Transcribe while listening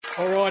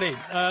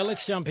Alrighty,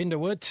 let's jump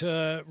into it.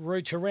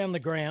 Rooch, around the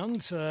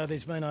grounds,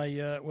 there's been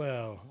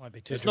won't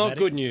be too It's dramatic. not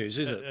good news,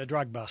 is it? A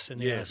drug bust in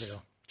the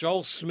AFL.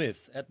 Joel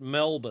Smith at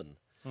Melbourne.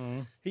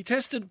 He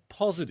tested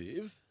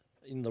positive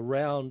in the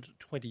round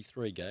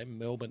 23 game,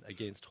 Melbourne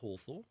against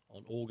Hawthorn,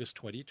 on August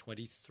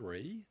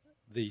 2023.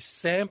 The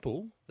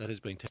sample that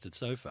has been tested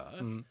so far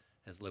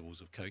has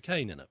levels of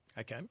cocaine in it.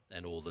 Okay.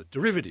 And all the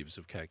derivatives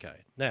of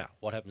cocaine. Now,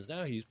 what happens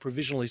now? He's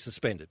provisionally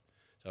suspended.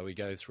 So we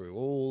go through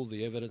all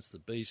the evidence, the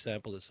B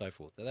sample and so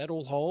forth. If that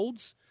all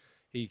holds,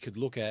 he could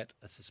look at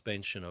a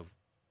suspension of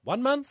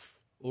 1 month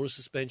or a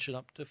suspension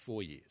up to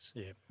 4 years.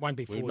 Yeah, won't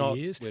be 4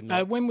 years.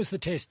 When was the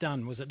test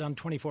done? Was it done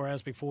 24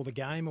 hours before the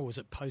game or was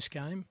it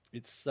post-game?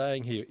 It's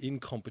saying here, in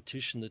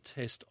competition, the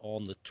test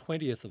on the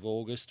 20th of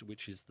August,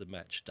 which is the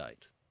match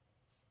date.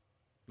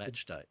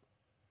 Match date.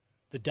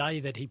 The day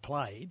that he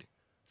played?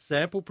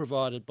 Sample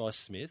provided by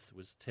Smith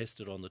was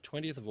tested on the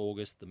 20th of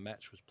August. The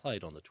match was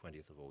played on the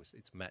 20th of August.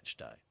 It's match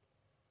day,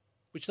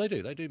 which they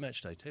do. They do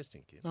match day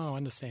testing, Kim. Oh, I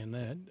understand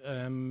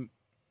that.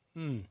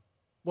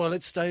 Well,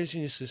 it stays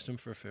in your system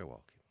for a fair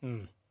while,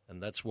 Kim.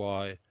 And that's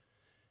why,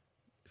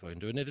 if I can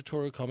do an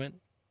editorial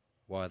comment,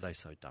 why are they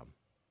so dumb?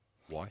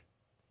 Why?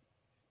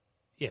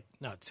 Yeah,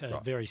 no, it's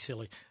very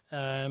silly.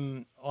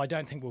 I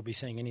don't think we'll be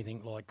seeing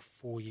anything like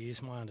 4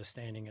 years. My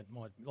understanding, it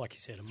might, like you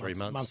said, a 3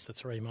 months. month to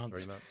 3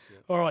 months. 3 months, yeah.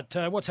 All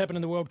right, what's happened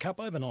in the World Cup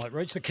overnight,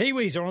 Rooch? The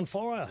Kiwis are on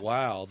fire.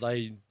 Wow,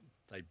 they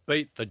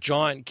beat the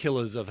giant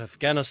killers of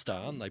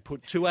Afghanistan. They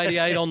put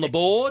 288 on the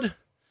board,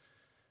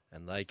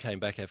 and they came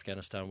back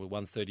Afghanistan with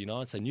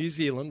 139. So New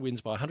Zealand wins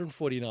by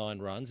 149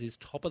 runs, is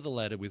top of the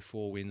ladder with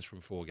 4 wins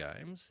from 4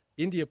 games.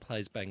 India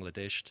plays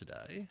Bangladesh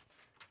today.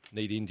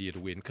 Need India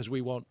to win because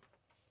we want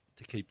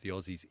to keep the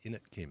Aussies in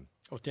it, Kim.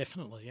 Oh,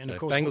 definitely. And so of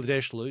course, if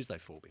Bangladesh lose, they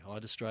fall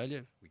behind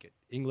Australia. We get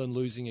England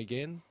losing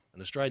again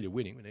and Australia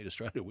winning. We need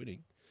Australia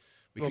winning.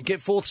 We could get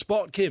 4th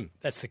spot, Kim.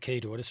 That's the key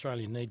to it.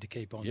 Australia need to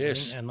keep on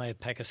yes. winning. And they have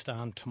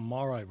Pakistan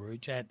tomorrow,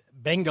 Rooch, at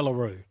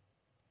Bengaluru.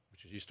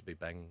 Which used to be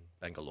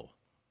Bangalore.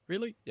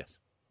 Really? Yes.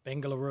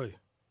 Bengaluru.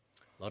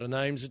 A lot of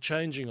names are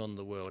changing on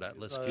the World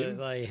Atlas, Kim.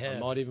 They have. I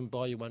might even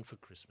buy you one for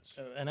Christmas.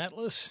 An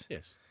atlas?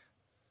 Yes.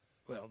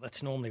 Well,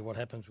 that's normally what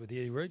happens with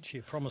you, Rooch.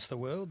 You promise the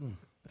world and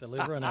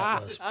deliver an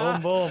atlas.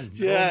 Boom, boom.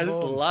 Just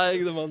boom, boom.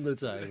 laying them on the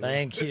table.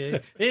 Thank you.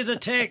 Here's a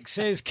text,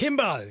 says,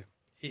 Kymbo,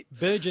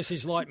 Burgess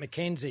is like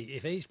Mackenzie.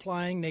 If he's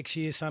playing next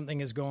year, something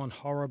has gone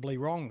horribly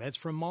wrong. That's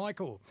from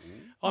Michael.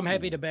 I'm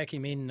happy to back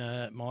him in,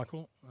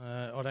 Michael.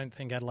 I don't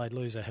think Adelaide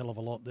lose a hell of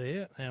a lot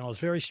there. And I was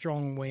very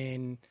strong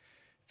when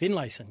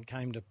Finlayson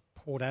came to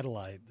Port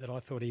Adelaide that I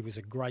thought he was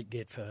a great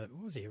get for,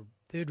 what was he, a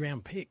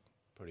 3rd-round pick?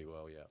 Pretty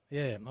well, yeah.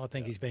 Yeah, I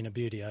think he's been a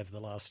beauty over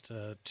the last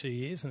 2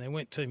 years, and there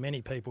weren't too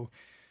many people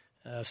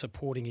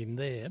supporting him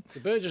there. So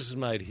Burgess has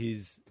made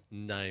his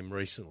name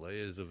recently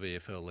as a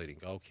VFL leading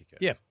goal kicker.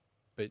 Yeah.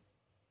 But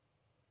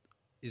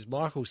is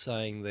Michael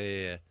saying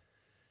there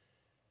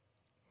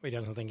He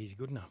doesn't think he's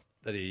good enough.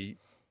 that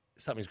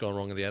something's gone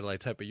wrong in the Adelaide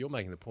tape, but you're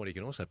making the point he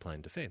can also play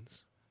in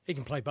defence? He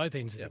can play both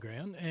ends of the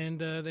ground, and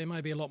there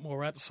may be a lot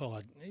more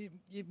upside.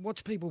 You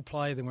watch people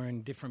play that were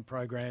in different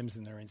programs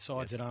and they're in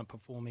sides that aren't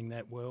performing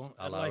that well.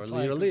 A la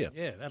Aliir.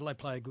 Adelaide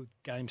play a good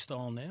game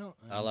style now.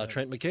 A la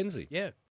Trent McKenzie. Yeah.